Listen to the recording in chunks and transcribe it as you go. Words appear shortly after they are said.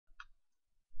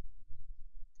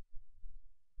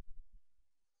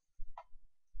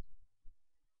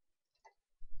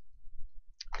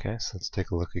Okay, so let's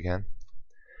take a look again.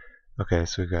 Okay,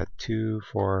 so we've got 2,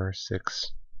 4,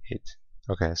 6, 8.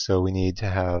 Okay, so we need to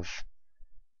have...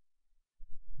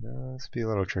 this will be a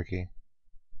little tricky,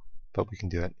 but we can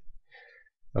do it.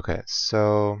 Okay,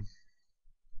 so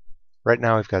right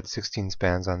now we've got 16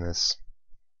 spans on this,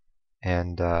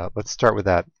 and let's start with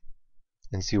that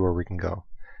and see where we can go.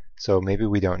 So maybe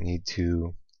we don't need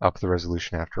to up the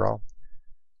resolution after all,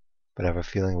 but I have a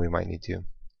feeling we might need to. I'm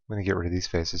going to get rid of these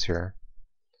faces here.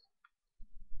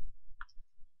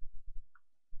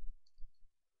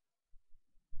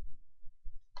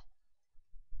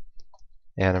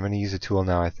 And I'm going to use a tool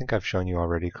now I think I've shown you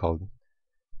already called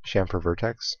Chamfer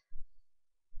Vertex.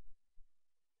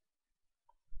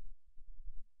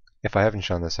 If I haven't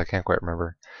shown this, I can't quite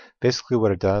remember. Basically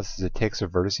what it does is it takes a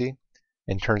vertice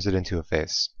and turns it into a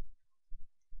face.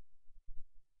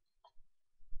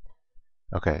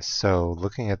 Okay, so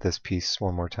looking at this piece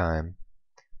one more time,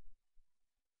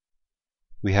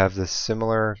 we have this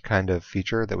similar kind of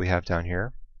feature that we have down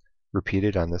here,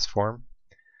 repeated on this form.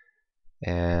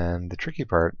 And the tricky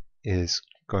part is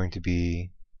going to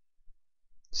be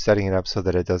setting it up so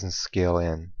that it doesn't scale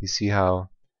in. You see how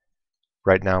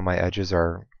right now my edges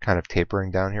are kind of tapering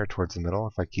down here towards the middle.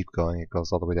 If I keep going, it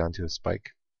goes all the way down to a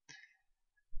spike.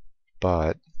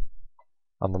 But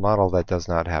on the model, that does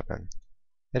not happen.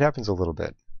 It happens a little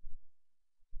bit.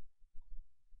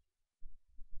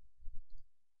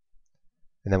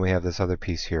 And then we have this other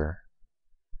piece here.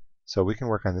 So we can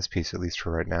work on this piece at least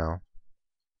for right now.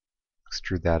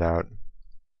 Extrude that out.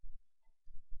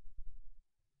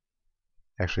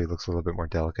 Actually, it looks a little bit more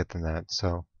delicate than that.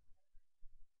 So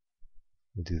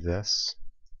we'll do this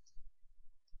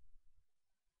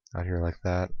out here like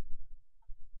that.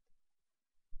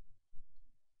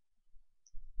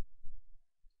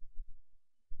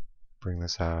 Bring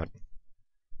this out.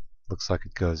 Looks like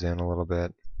it goes in a little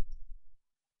bit.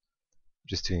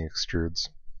 Just doing extrudes.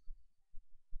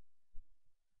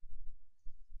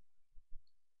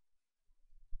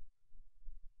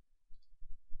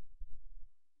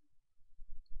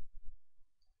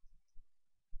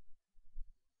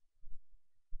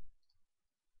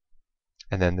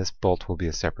 And then this bolt will be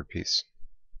a separate piece.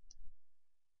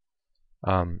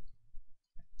 What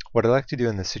I like to do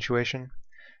in this situation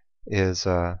is,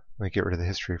 let me get rid of the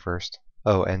history first.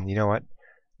 Oh, and you know what?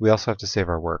 We also have to save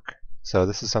our work. So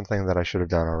this is something that I should have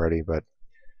done already, but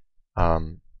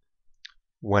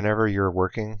whenever you're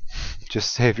working,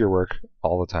 just save your work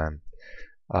all the time,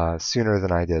 sooner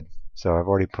than I did. So I've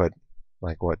already put,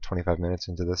 like, what, 25 minutes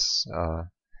into this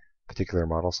particular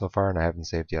model so far, and I haven't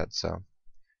saved yet, so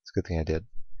it's a good thing I did.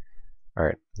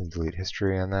 Alright, delete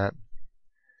history on that.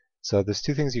 So there's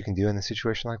two things you can do in a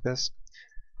situation like this.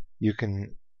 You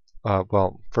can,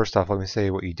 well, first off, let me say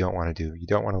what you don't want to do. You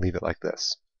don't want to leave it like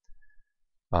this.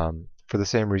 For the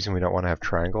same reason we don't want to have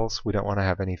triangles, we don't want to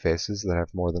have any faces that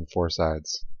have more than 4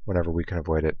 sides whenever we can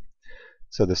avoid it.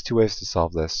 So there's two ways to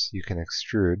solve this. You can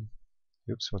extrude.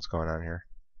 Oops, what's going on here?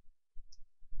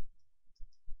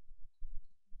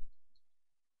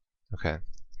 Okay.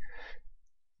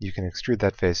 You can extrude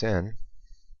that face in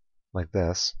like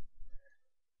this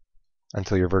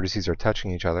until your vertices are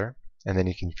touching each other, and then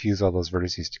you can fuse all those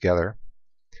vertices together.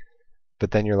 But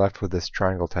then you're left with this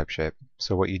triangle type shape.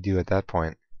 So what you do at that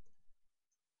point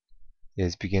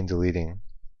is begin deleting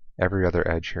every other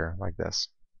edge here like this.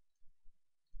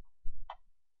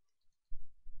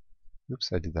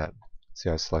 Oops, I did that.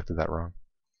 See, I selected that wrong.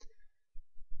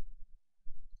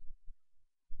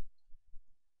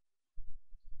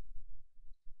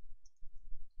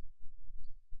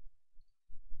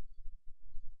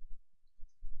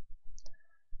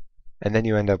 And then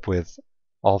you end up with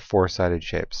all 4-sided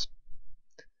shapes.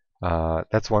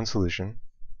 That's one solution.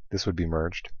 This would be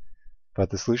merged. But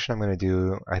the solution I'm going to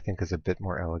do, I think, is a bit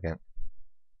more elegant.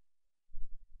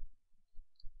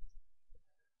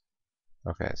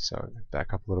 Okay, so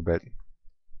back up a little bit.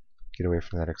 Get away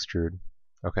from that extrude.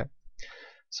 Okay.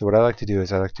 So what I like to do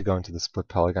is I like to go into the split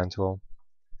polygon tool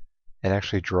and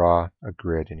actually draw a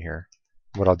grid in here.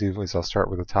 What I'll do is I'll start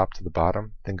with the top to the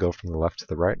bottom, then go from the left to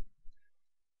the right.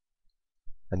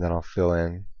 And then I'll fill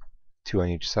in 2 on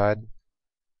each side.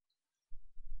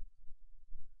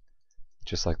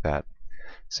 Just like that.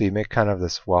 So you make kind of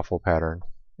this waffle pattern,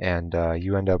 and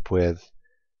you end up with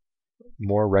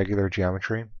more regular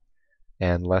geometry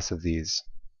and less of these.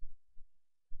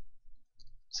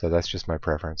 So that's just my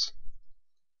preference.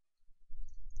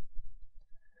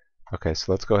 Okay,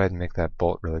 so let's go ahead and make that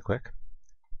bolt really quick.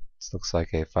 This looks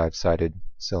like a 5-sided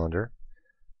cylinder,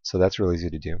 so that's real easy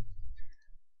to do.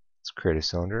 Let's create a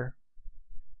cylinder.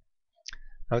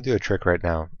 I'll do a trick right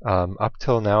now. Up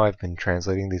till now I've been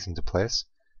translating these into place,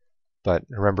 But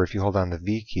remember, if you hold down the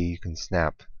V key, you can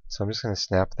snap. So I'm just going to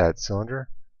snap that cylinder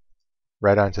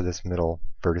right onto this middle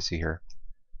vertex here,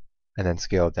 and then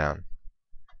scale it down.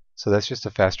 So that's just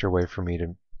a faster way for me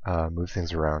to move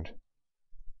things around.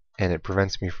 And it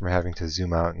prevents me from having to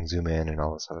zoom out and zoom in and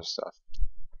all this other stuff.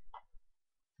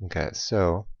 Okay,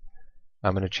 so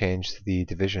I'm going to change the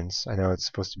divisions. I know it's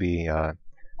supposed to be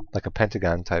like a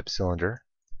pentagon type cylinder.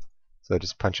 So I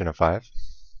just punch in a 5.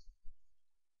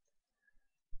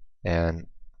 And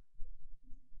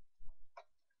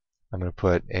I'm going to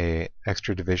put a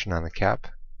extra division on the cap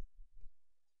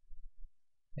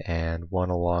and one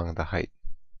along the height.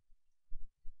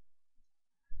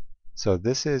 So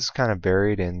this is kind of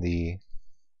buried in the,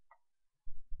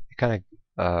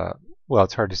 well,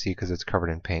 it's hard to see because it's covered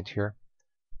in paint here.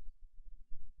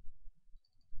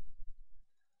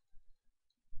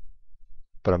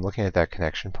 But I'm looking at that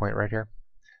connection point right here.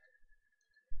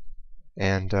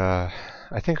 And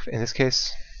I think in this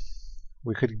case,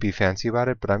 we could be fancy about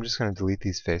it, but I'm just going to delete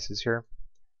these faces here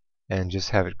and just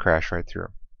have it crash right through,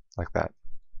 like that.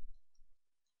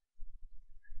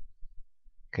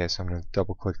 Okay, so I'm going to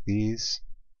double click these.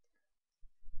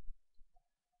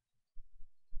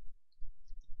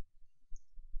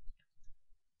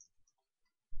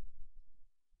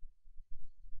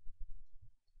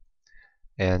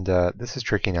 And this is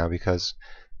tricky now because,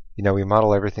 you know, we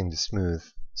model everything to smooth.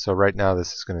 So right now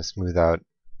this is going to smooth out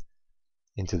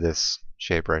into this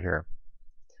shape right here,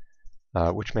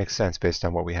 which makes sense based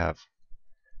on what we have.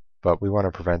 But we want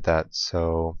to prevent that,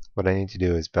 so what I need to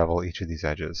do is bevel each of these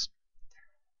edges.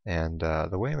 And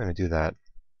the way I'm going to do that,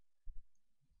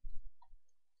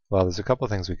 well, there's a couple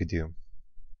things we could do.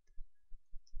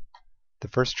 The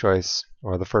first choice,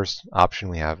 or the first option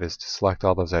we have, is to select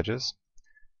all those edges.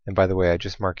 And by the way, I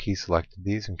just marquee selected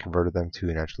these and converted them to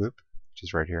an edge loop, which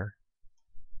is right here.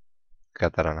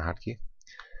 Got that on a hotkey.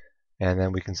 And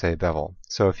then we can say bevel.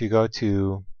 So if you go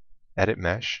to Edit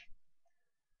Mesh,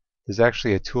 there's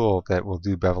actually a tool that will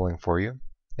do beveling for you,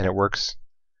 and it works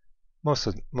most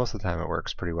of the time. It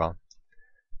works pretty well,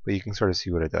 but you can sort of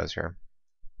see what it does here.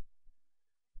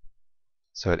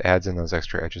 So it adds in those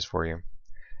extra edges for you,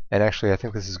 and actually I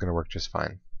think this is going to work just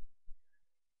fine.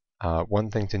 One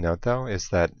thing to note though is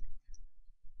that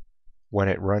when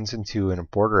it runs into a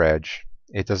border edge,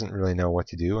 it doesn't really know what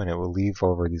to do, and it will leave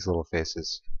over these little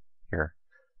faces here.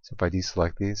 So if I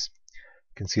deselect these,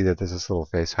 you can see that there's this little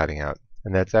face hiding out,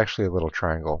 and that's actually a little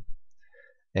triangle.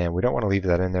 And we don't want to leave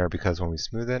that in there because when we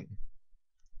smooth it,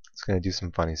 it's going to do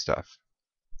some funny stuff.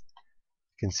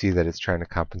 You can see that it's trying to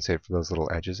compensate for those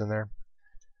little edges in there.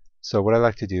 So what I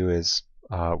like to do is,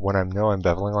 when I know I'm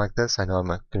beveling like this, I know I'm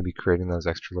going to be creating those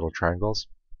extra little triangles.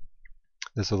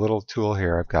 There's a little tool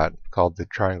here I've got called the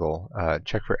triangle.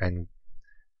 Check for N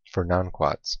for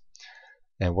non-quads.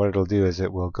 And what it'll do is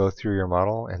it will go through your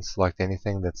model and select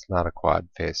anything that's not a quad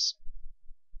face.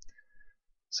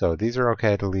 So these are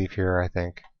okay to leave here, I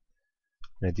think.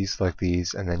 I'm going to deselect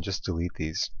these and then just delete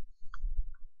these.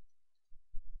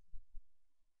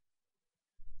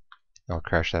 I'll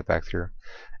crash that back through.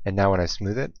 And now when I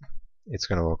smooth it, it's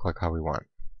going to look like how we want.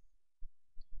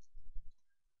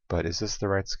 But is this the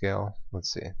right scale?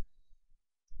 Let's see.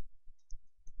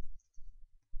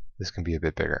 This can be a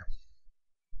bit bigger.